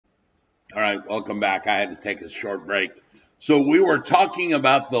All right, welcome back. I had to take a short break. So, we were talking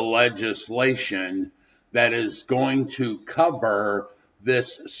about the legislation that is going to cover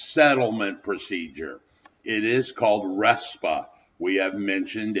this settlement procedure. It is called RESPA. We have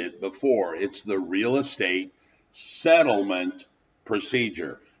mentioned it before. It's the real estate settlement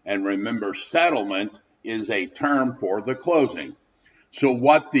procedure. And remember, settlement is a term for the closing. So,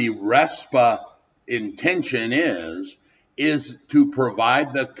 what the RESPA intention is to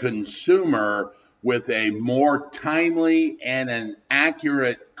provide the consumer with a more timely and an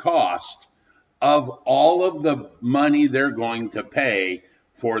accurate cost of all of the money they're going to pay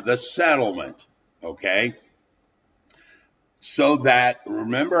for the settlement. Okay? So that,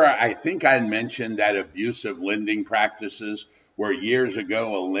 remember, I think I mentioned that abusive lending practices where years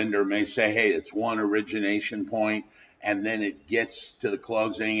ago a lender may say, hey, it's one origination point, and then it gets to the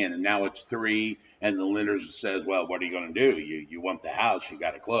closing and now it's three, and the lender says, well, what are you going to do? You want the house, you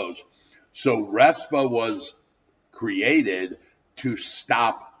got to close. So RESPA was created to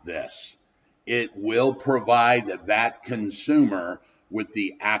stop this. It will provide that consumer with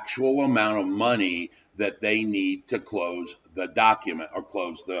the actual amount of money that they need to close the document or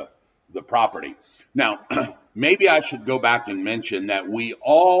close the property. Now, maybe I should go back and mention that we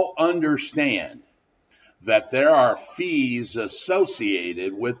all understand that there are fees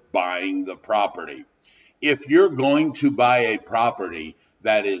associated with buying the property. If you're going to buy a property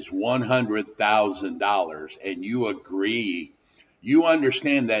that is $100,000 and you agree, you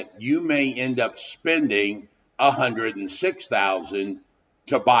understand that you may end up spending $106,000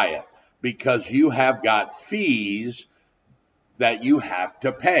 to buy it because you have got fees that you have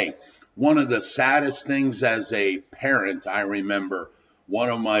to pay. One of the saddest things as a parent, I remember one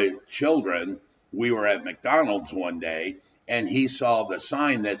of my children, we were at McDonald's one day and he saw the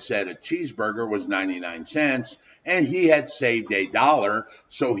sign that said a cheeseburger was 99 cents and he had saved $1.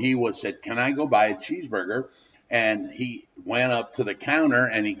 So he said, can I go buy a cheeseburger? And he went up to the counter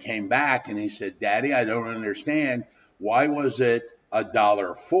and he came back and he said, Daddy, I don't understand. Why was it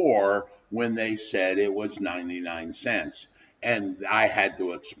 $1.04 when they said it was 99 cents? And I had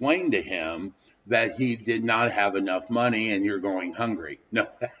to explain to him that he did not have enough money and you're going hungry. No,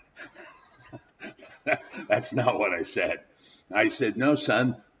 that's not what I said. I said, no,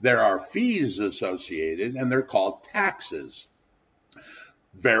 son, there are fees associated and they're called taxes.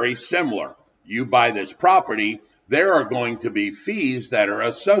 Very similar. You buy this property, there are going to be fees that are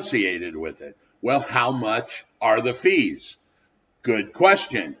associated with it. Well, how much are the fees? Good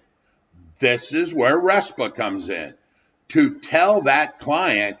question. This is where RESPA comes in, to tell that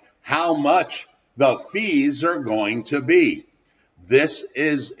client how much the fees are going to be. This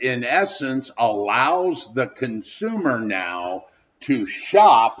is, in essence, allows the consumer now to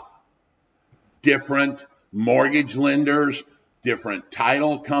shop different mortgage lenders, different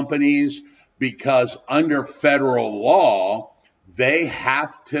title companies, because under federal law, they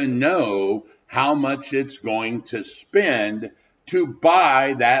have to know how much it's going to spend to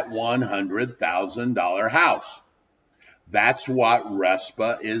buy that $100,000 house. That's what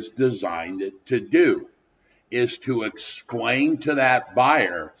RESPA is designed to do, is to explain to that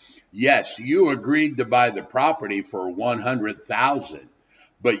buyer, yes, you agreed to buy the property for $100,000,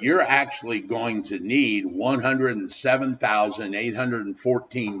 but you're actually going to need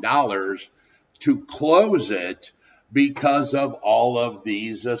 $107,814 to close it because of all of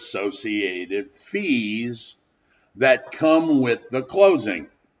these associated fees that come with the closing.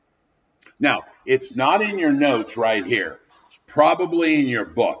 Now, it's not in your notes right here. It's probably in your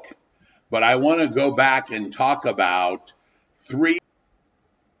book. But I want to go back and talk about don't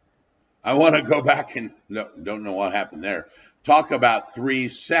know what happened there. Talk about three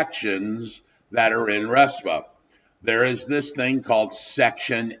sections that are in RESPA. There is this thing called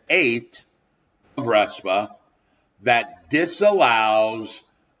Section 8 of RESPA that disallows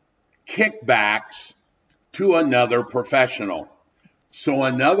kickbacks to another professional. So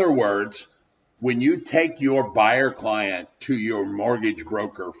in other words, when you take your buyer client to your mortgage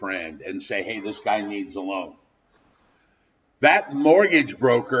broker friend and say, hey, this guy needs a loan, that mortgage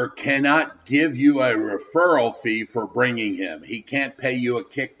broker cannot give you a referral fee for bringing him. He can't pay you a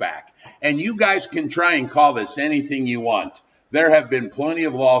kickback. And you guys can try and call this anything you want. There have been plenty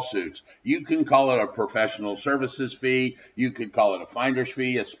of lawsuits. You can call it a professional services fee. You could call it a finder's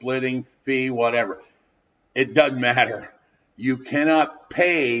fee, a splitting fee, whatever. It doesn't matter. You cannot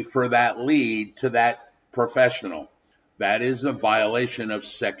pay for that lead to that professional. That is a violation of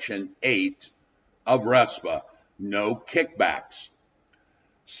Section 8 of RESPA. No kickbacks.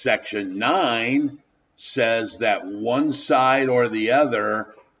 Section 9 says that one side or the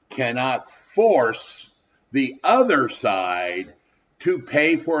other cannot force the other side to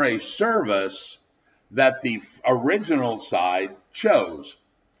pay for a service that the original side chose.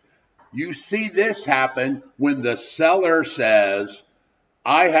 You see this happen when the seller says,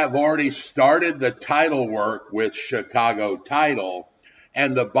 I have already started the title work with Chicago Title,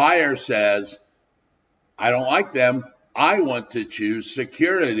 and the buyer says, I don't like them. I want to choose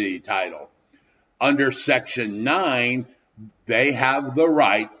Security Title. Under Section 9, they have the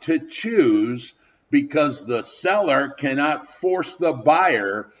right to choose because the seller cannot force the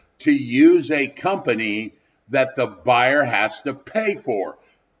buyer to use a company that the buyer has to pay for.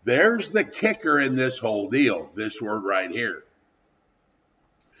 There's the kicker in this whole deal, this word right here.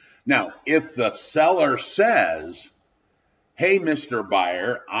 Now, if the seller says, hey, Mr.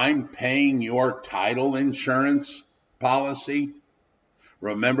 Buyer, I'm paying your title insurance policy.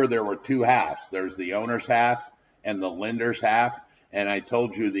 Remember, there were two halves. There's the owner's half and the lender's half. And I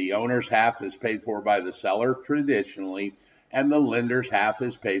told you the owner's half is paid for by the seller traditionally, and the lender's half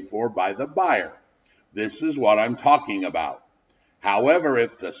is paid for by the buyer. This is what I'm talking about. However,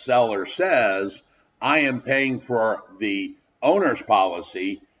 if the seller says, I am paying for the owner's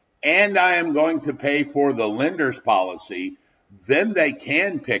policy and I am going to pay for the lender's policy, then they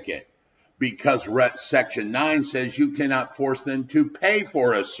can pick it, because Section 9 says you cannot force them to pay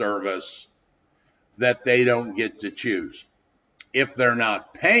for a service that they don't get to choose. If they're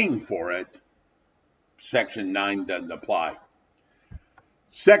not paying for it, Section 9 doesn't apply.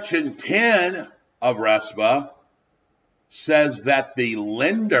 Section 10 of RESPA says that the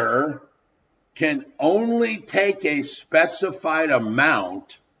lender can only take a specified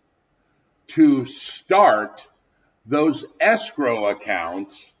amount to start those escrow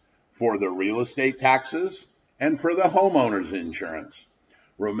accounts for the real estate taxes and for the homeowner's insurance.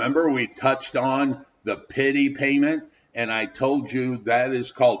 Remember, we touched on the PITI payment, and I told you that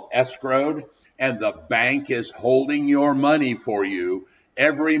is called escrowed, and the bank is holding your money for you.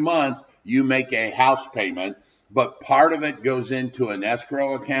 Every month you make a house payment, but part of it goes into an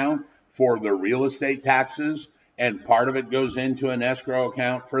escrow account for the real estate taxes, and part of it goes into an escrow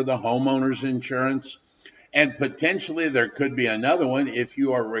account for the homeowner's insurance. And potentially there could be another one if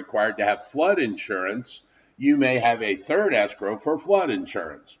you are required to have flood insurance. You may have a third escrow for flood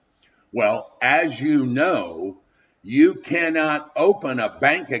insurance. Well, as you know, you cannot open a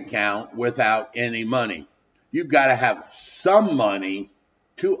bank account without any money. You've got to have some money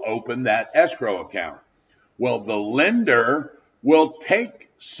to open that escrow account. Well, the lender will take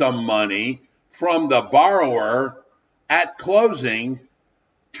some money from the borrower at closing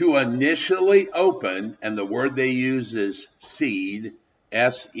to initially open, and the word they use is seed,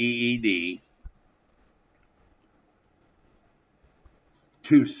 S-E-E-D,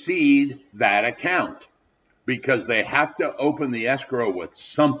 to seed that account, because they have to open the escrow with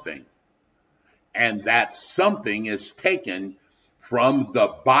something, and that something is taken from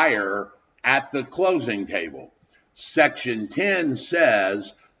the buyer at the closing table. Section 10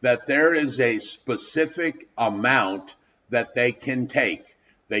 says that there is a specific amount that they can take.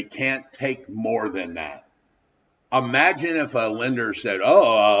 They can't take more than that. Imagine if a lender said,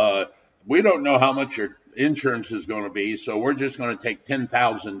 we don't know how much your insurance is going to be, so we're just going to take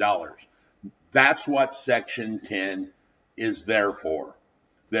 $10,000. That's what Section 10 is there for.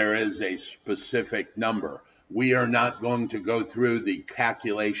 There is a specific number. We are not going to go through the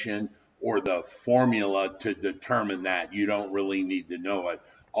calculation or the formula to determine that. You don't really need to know it.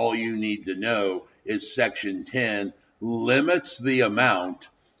 All you need to know is Section 10 limits the amount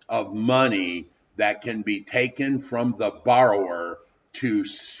of money that can be taken from the borrower to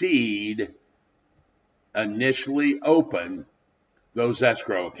seed, initially open those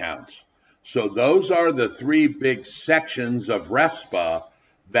escrow accounts. So those are the three big sections of RESPA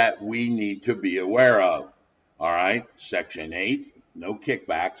that we need to be aware of. All right, Section 8, no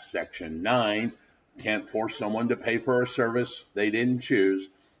kickbacks. Section 9, can't force someone to pay for a service they didn't choose.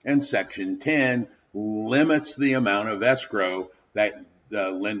 And Section 10 limits the amount of escrow that the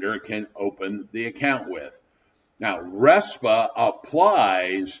lender can open the account with. Now, RESPA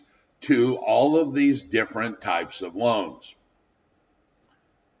applies to all of these different types of loans.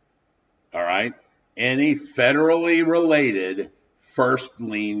 All right, any federally related first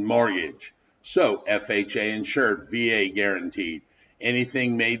lien mortgage. So FHA insured, VA guaranteed,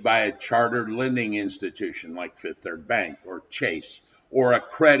 anything made by a chartered lending institution like Fifth Third Bank or Chase or a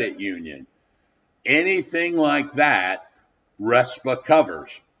credit union, anything like that, RESPA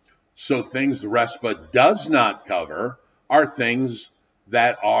covers. So things RESPA does not cover are things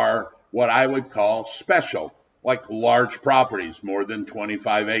that are what I would call special, like large properties, more than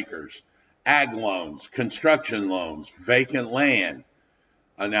 25 acres, ag loans, construction loans, vacant land.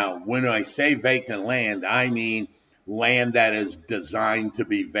 Now, when I say vacant land, I mean land that is designed to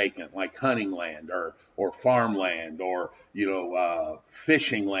be vacant, like hunting land or farmland or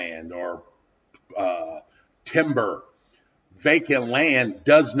fishing land or timber. Vacant land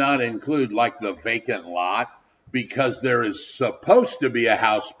does not include like the vacant lot because there is supposed to be a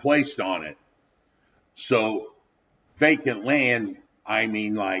house placed on it. So vacant land, I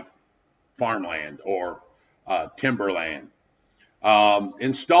mean like farmland or timberland.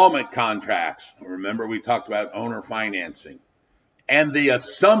 Installment contracts. Remember we talked about owner financing. And the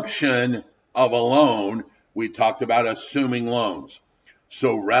assumption of a loan, we talked about assuming loans.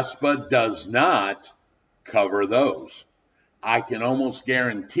 So RESPA does not cover those. I can almost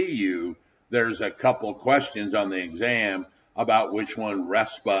guarantee you there's a couple questions on the exam about which one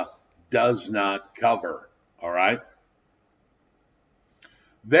RESPA does not cover. All right.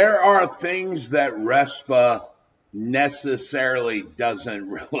 There are things that RESPA necessarily doesn't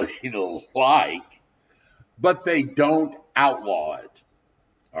really like, but they don't outlaw it.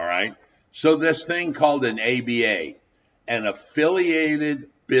 All right. So this thing called an ABA, an affiliated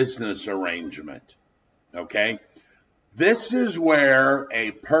business arrangement. Okay. This is where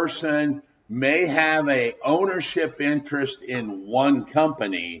a person may have an ownership interest in one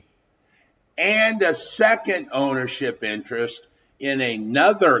company and a second ownership interest in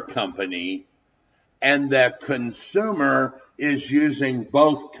another company, and the consumer is using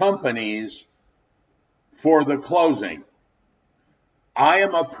both companies for the closing. I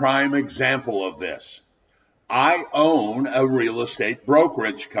am a prime example of this. I own a real estate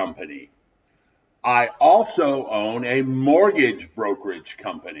brokerage company. I also own a mortgage brokerage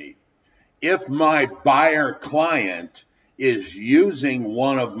company. If my buyer client is using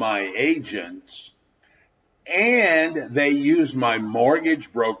one of my agents and they use my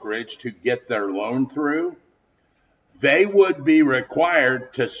mortgage brokerage to get their loan through, they would be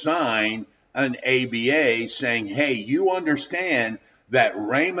required to sign an ABA saying, hey, you understand that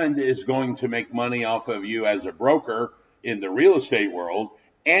Raymond is going to make money off of you as a broker in the real estate world,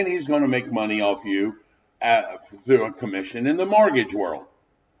 and he's going to make money off you through a commission in the mortgage world.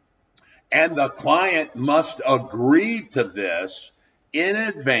 And the client must agree to this in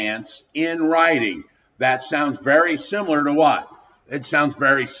advance in writing. That sounds very similar to what? It sounds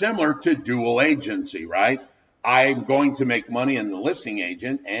very similar to dual agency, right? I'm going to make money in the listing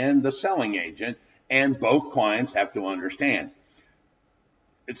agent and the selling agent, and both clients have to understand.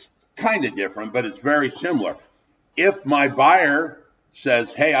 It's kind of different, but it's very similar. If my buyer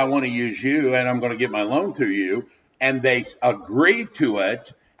says, hey, I want to use you and I'm going to get my loan through you, and they agree to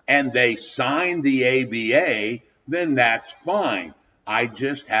it and they sign the ABA, then that's fine. I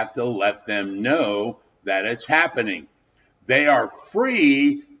just have to let them know that it's happening. They are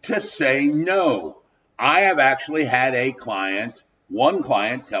free to say no. I have actually had one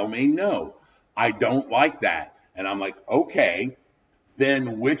client tell me, no, I don't like that. And I'm like, okay,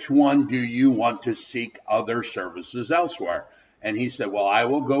 then which one do you want to seek other services elsewhere? And he said, well, I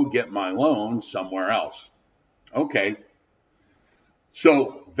will go get my loan somewhere else. Okay.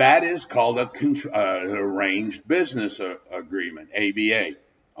 So that is called an arranged business agreement, ABA.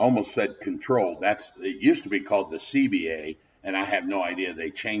 Almost said controlled. It used to be called the CBA, and I have no idea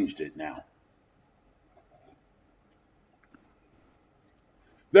they changed it now.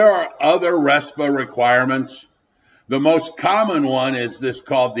 There are other RESPA requirements. The most common one is this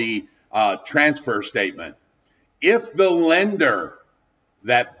called the transfer statement. If the lender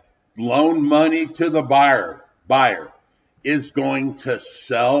that loaned money to the buyer is going to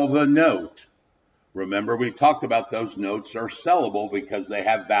sell the note, remember we talked about those notes are sellable because they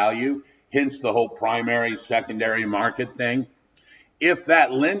have value, hence the whole primary, secondary market thing. If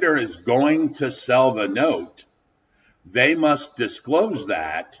that lender is going to sell the note, they must disclose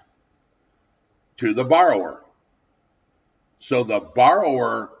that to the borrower. So the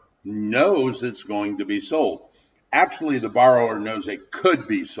borrower knows it's going to be sold. Actually, the borrower knows it could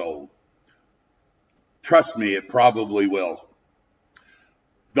be sold. Trust me, it probably will.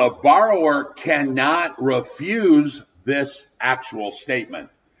 The borrower cannot refuse this actual statement.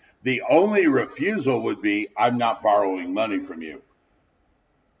 The only refusal would be, I'm not borrowing money from you.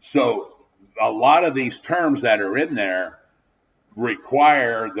 So a lot of these terms that are in there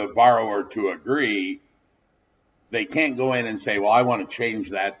require the borrower to agree. They can't go in and say, well, I want to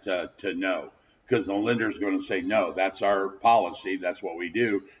change that to no, because the lender's going to say, no, that's our policy. That's what we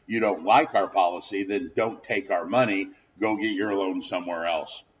do. You don't like our policy, then don't take our money. Go get your loan somewhere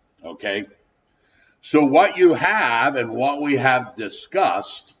else. Okay? So what you have and what we have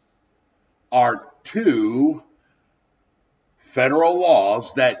discussed are two federal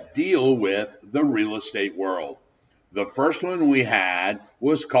laws that deal with the real estate world. The first one we had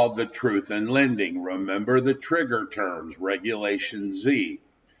was called the Truth in Lending. Remember the trigger terms, Regulation Z.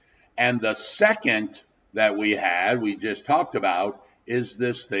 And the second that we just talked about, is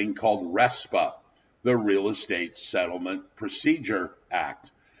this thing called RESPA, the Real Estate Settlement Procedure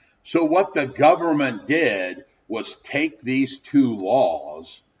Act. So what the government did was take these two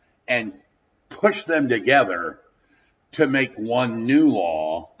laws and push them together to make one new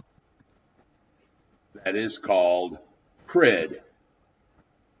law that is called TRID.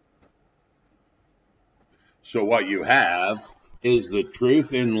 So what you have is the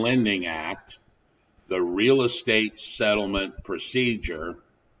Truth in Lending Act, the Real Estate Settlement Procedure,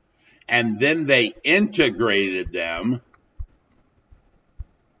 and then they integrated them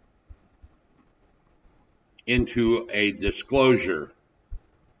into a disclosure.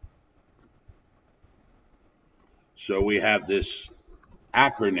 So we have this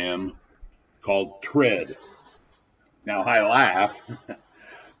acronym called TRID. Now I laugh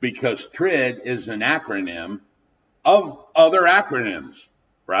because TRID is an acronym of other acronyms,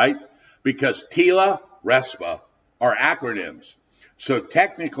 right? Because TILA, RESPA are acronyms. So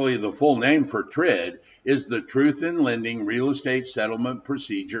technically the full name for TRID is the Truth in Lending Real Estate Settlement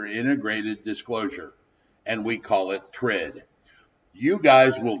Procedure Integrated Disclosure, and we call it TRID. You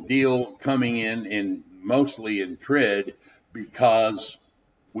guys will deal coming in mostly in TRID because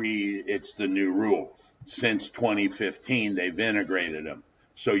it's the new rule. Since 2015, they've integrated them.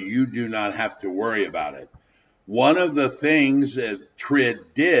 So you do not have to worry about it. One of the things that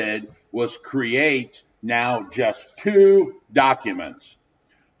TRID did was create now just two documents.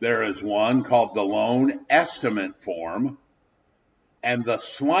 There is one called the Loan Estimate Form, and the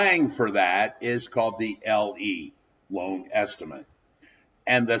slang for that is called the LE, Loan Estimate.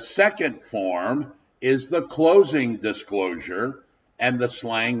 And the second form is the Closing Disclosure, and the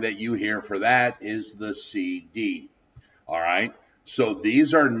slang that you hear for that is the CD. All right? So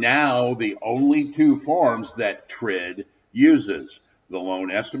these are now the only two forms that TRID uses, the Loan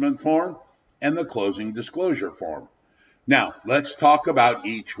Estimate Form and the Closing Disclosure Form. Now, let's talk about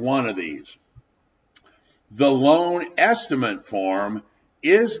each one of these. The Loan Estimate Form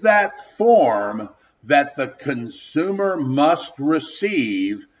is that form that the consumer must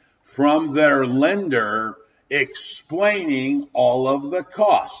receive from their lender explaining all of the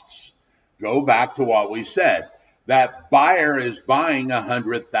costs. Go back to what we said. That buyer is buying a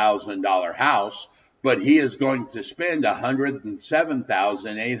 $100,000 house, but he is going to spend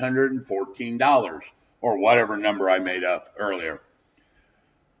 $107,814, or whatever number I made up earlier.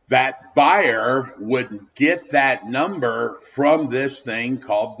 That buyer would get that number from this thing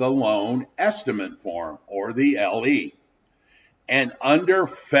called the Loan Estimate Form, or the LE. And under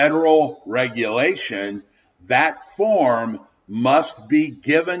federal regulation, that form must be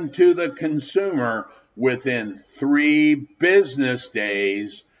given to the consumer within 3 business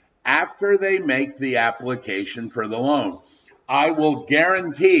days after they make the application for the loan. I will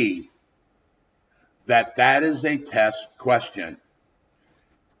guarantee that that is a test question.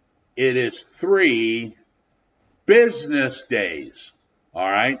 It is 3 business days. All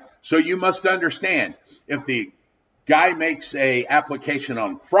right. So you must understand, if the guy makes a application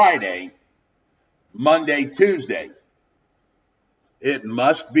on Friday, Monday, Tuesday, it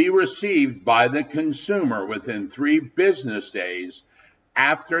must be received by the consumer within 3 business days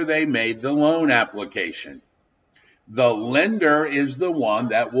after they made the loan application. The lender is the one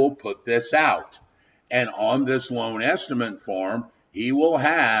that will put this out. And on this loan estimate form, he will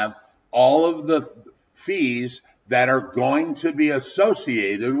have all of the fees that are going to be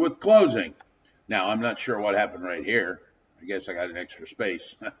associated with closing. Now, I'm not sure what happened right here. I guess I got an extra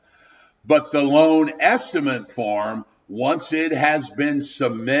space. But the loan estimate form, once it has been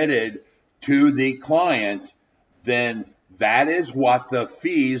submitted to the client, then that is what the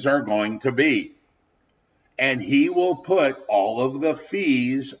fees are going to be. And he will put all of the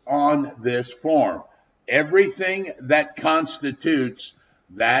fees on this form. Everything that constitutes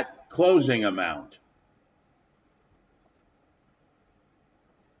that closing amount.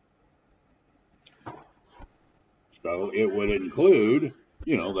 So it would include,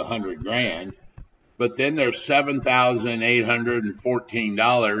 the $100,000, but then there's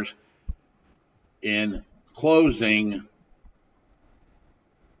 $7,814 in closing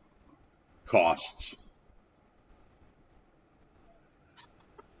costs.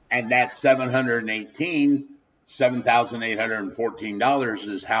 And that $7,814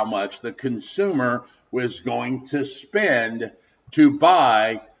 is how much the consumer was going to spend to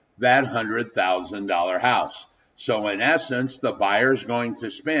buy that $100,000 house. So in essence, the buyer is going to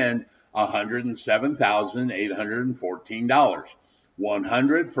spend $107,814.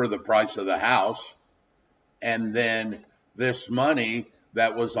 $100 for the price of the house, and then this money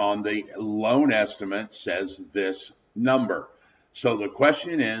that was on the loan estimate says this number. So the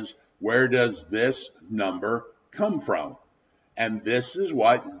question is, where does this number come from? And this is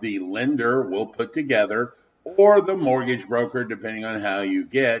what the lender will put together, or the mortgage broker, depending on how you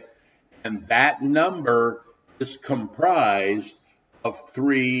get. And that number is comprised of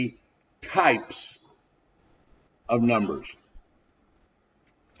three types of numbers.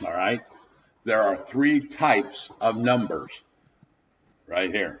 All right? There are three types of numbers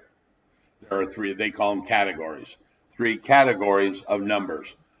right here. There are three, they call them categories. Three categories of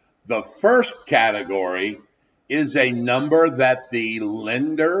numbers. The first category is a number that the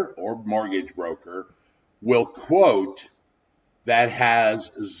lender or mortgage broker will quote that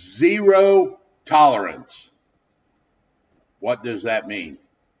has zero tolerance. What does that mean?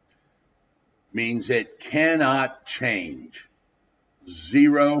 Means it cannot change.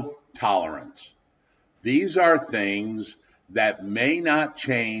 Zero tolerance. These are things that may not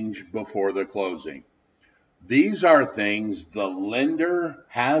change before the closing. These are things the lender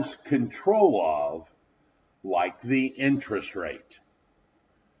has control of, like the interest rate.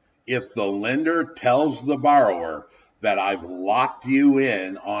 If the lender tells the borrower that I've locked you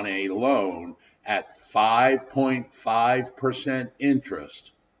in on a loan at 5.5%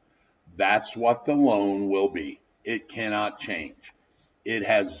 interest, that's what the loan will be. It cannot change. It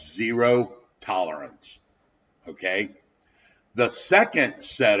has zero tolerance. Okay? The second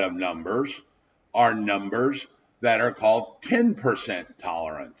set of numbers are numbers that are called 10%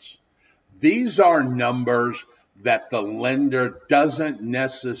 tolerance. These are numbers that the lender doesn't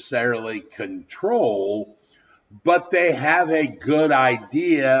necessarily control, but they have a good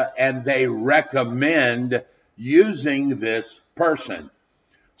idea and they recommend using this person.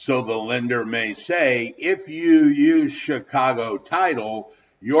 So the lender may say, if you use Chicago Title,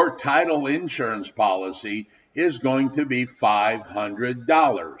 your title insurance policy is going to be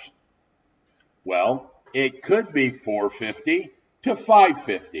 $500. Well, it could be $450 to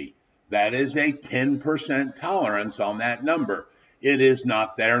 $550. That is a 10% tolerance on that number. It is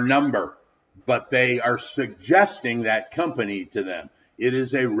not their number, but they are suggesting that company to them. It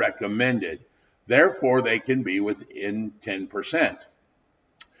is a recommended. Therefore, they can be within 10%.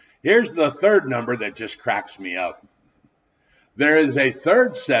 Here's the third number that just cracks me up. There is a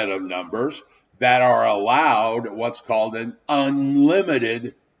third set of numbers that are allowed what's called an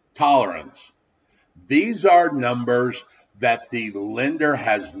unlimited tolerance. These are numbers that the lender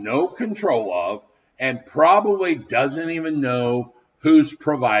has no control of and probably doesn't even know who's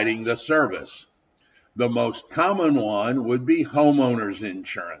providing the service. The most common one would be homeowners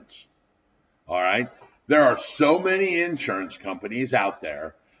insurance. All right. There are so many insurance companies out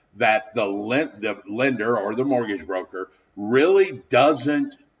there that the lender or the mortgage broker really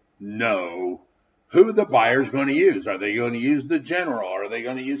doesn't know who the buyer is going to use. Are they going to use the General? Are they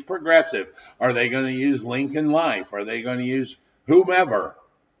going to use Progressive? Are they going to use Lincoln Life? Are they going to use whomever?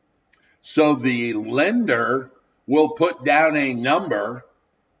 So the lender will put down a number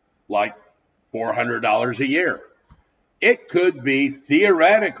like $400 a year. It could be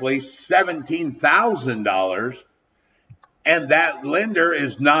theoretically $17,000, and that lender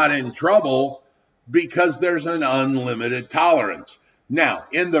is not in trouble because there's an unlimited tolerance. Now,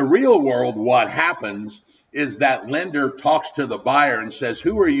 in the real world, what happens is that lender talks to the buyer and says,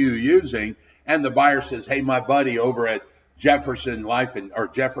 who are you using? And the buyer says, hey, my buddy over at Jefferson Life or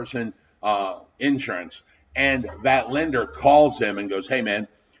Jefferson Insurance. And that lender calls him and goes, hey, man,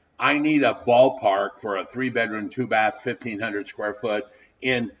 I need a ballpark for a 3-bedroom, 2-bath, 1,500 square foot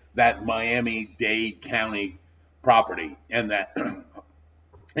in that Miami-Dade County property. And that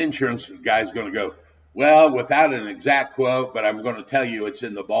insurance guy's going to go, well, without an exact quote, but I'm going to tell you it's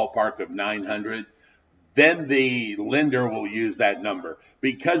in the ballpark of 900. Then the lender will use that number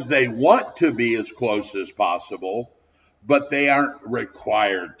because they want to be as close as possible, but they aren't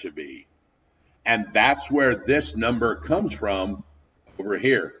required to be. And that's where this number comes from over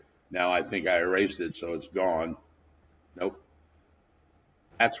here. Now I think I erased it, so it's gone. Nope.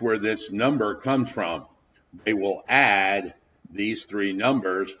 That's where this number comes from. They will add these three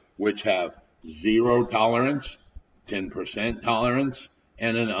numbers, which have zero tolerance, 10% tolerance,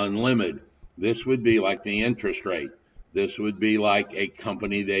 and an unlimited. This would be like the interest rate. This would be like a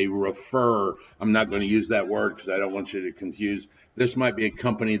company they refer. I'm not going to use that word because I don't want you to confuse. This might be a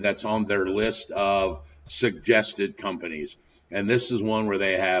company that's on their list of suggested companies. And this is one where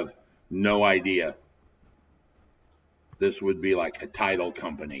they have no idea. This would be like a title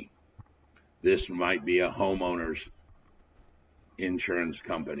company. This might be a homeowner's insurance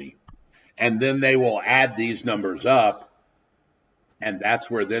company. And then they will add these numbers up, and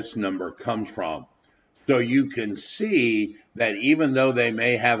that's where this number comes from. So you can see that even though they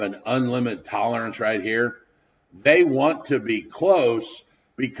may have an unlimited tolerance right here, they want to be close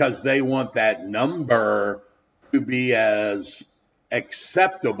because they want that number to be as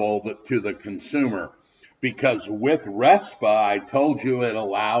acceptable to the consumer. Because with RESPA, I told you it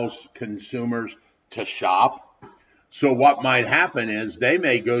allows consumers to shop. So what might happen is they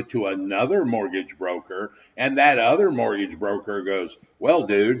may go to another mortgage broker, and that other mortgage broker goes, well,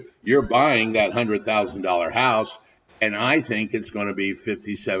 dude, you're buying that $100,000 house, and I think it's going to be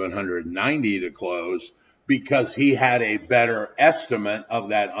 $5,790 to close because he had a better estimate of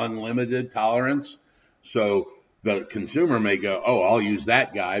that unlimited tolerance. So the consumer may go, oh, I'll use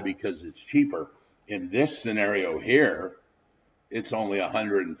that guy because it's cheaper. In this scenario here, it's only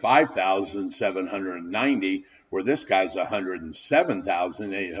 $105,790, where this guy's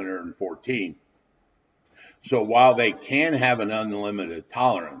 $107,814. So while they can have an unlimited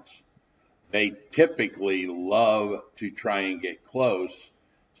tolerance, they typically love to try and get close.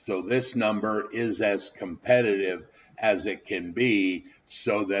 So this number is as competitive as it can be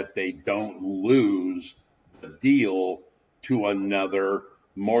so that they don't lose the deal to another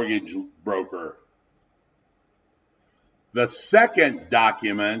mortgage broker. The second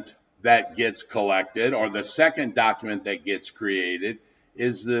document that gets collected, or the second document that gets created,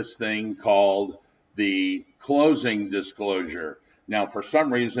 is this thing called the closing disclosure. Now, for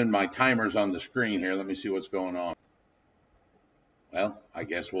some reason, my timer's on the screen here. Let me see what's going on. Well, I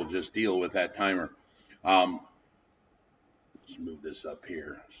guess we'll just deal with that timer. Let's move this up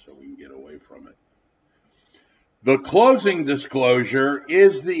here so we can get away from it. The closing disclosure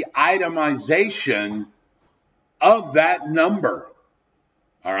is the itemization of that number.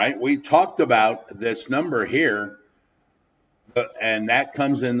 All right, we talked about this number here, and that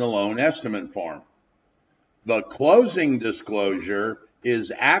comes in the loan estimate form. The closing disclosure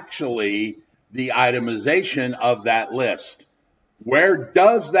is actually the itemization of that list. Where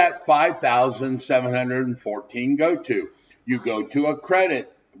does that $5,714 go to? You go to a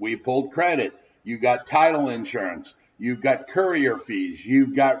credit. We pulled credit. You got title insurance. You've got courier fees.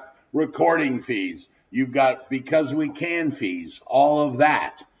 You've got recording fees. You've got because we can fees, all of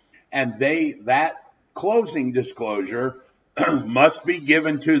that. And that closing disclosure must be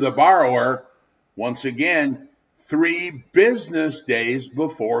given to the borrower, once again, 3 business days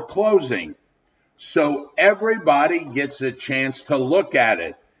before closing. So everybody gets a chance to look at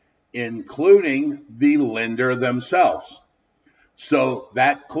it, including the lender themselves. So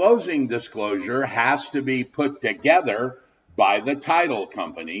that closing disclosure has to be put together by the title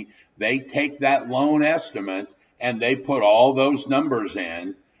company. They take that loan estimate and they put all those numbers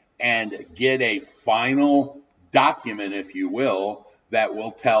in and get a final document, if you will, that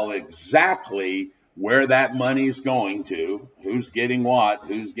will tell exactly where that money's going to, who's getting what,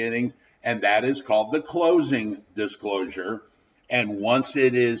 and that is called the closing disclosure. And once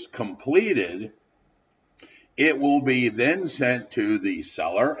it is completed, it will be then sent to the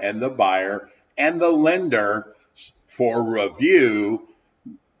seller and the buyer and the lender for review,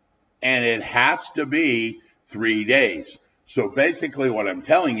 and it has to be 3 days. So basically what I'm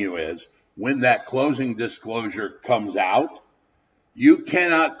telling you is when that closing disclosure comes out, you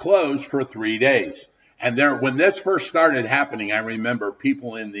cannot close for 3 days. And when this first started happening, I remember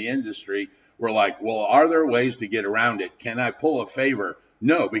people in the industry were like, well, are there ways to get around it? Can I pull a favor?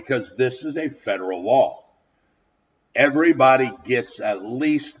 No, because this is a federal law. Everybody gets at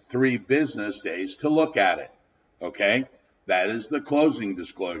least 3 business days to look at it. Okay? That is the closing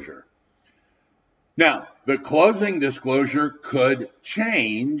disclosure. Now, the closing disclosure could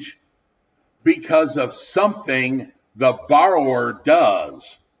change because of something the borrower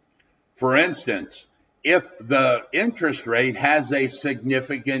does. For instance, if the interest rate has a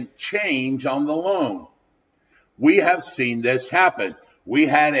significant change on the loan. We have seen this happen. We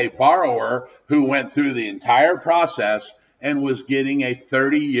had a borrower who went through the entire process and was getting a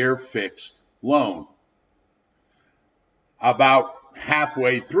 30-year fixed loan. About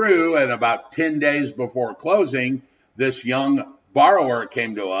halfway through and about 10 days before closing, this young borrower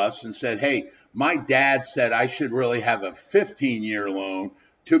came to us and said, hey, my dad said I should really have a 15-year loan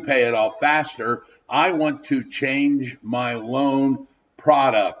to pay it off faster. I want to change my loan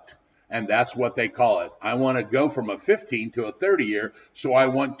product. And that's what they call it. I want to go from a 15 to a 30-year, so I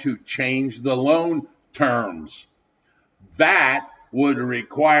want to change the loan terms. That would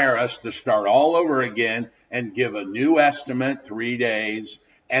require us to start all over again and give a new estimate, 3 days,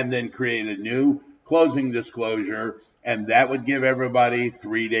 and then create a new closing disclosure, and that would give everybody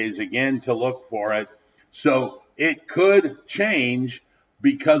 3 days again to look for it. So it could change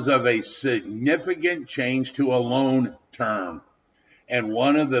because of a significant change to a loan term. And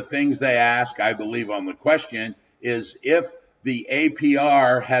one of the things they ask, I believe, on the question is if the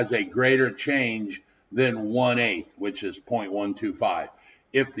APR has a greater change than 1/8, which is 0.125.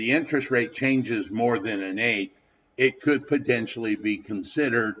 If the interest rate changes more than an eighth, it could potentially be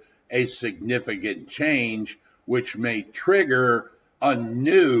considered a significant change, which may trigger a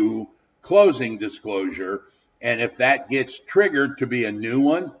new closing disclosure. And if that gets triggered to be a new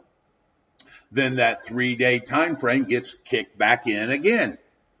one, then that 3-day time frame gets kicked back in again.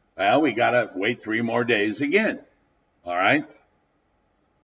 Well, we got to wait 3 more days again. All right.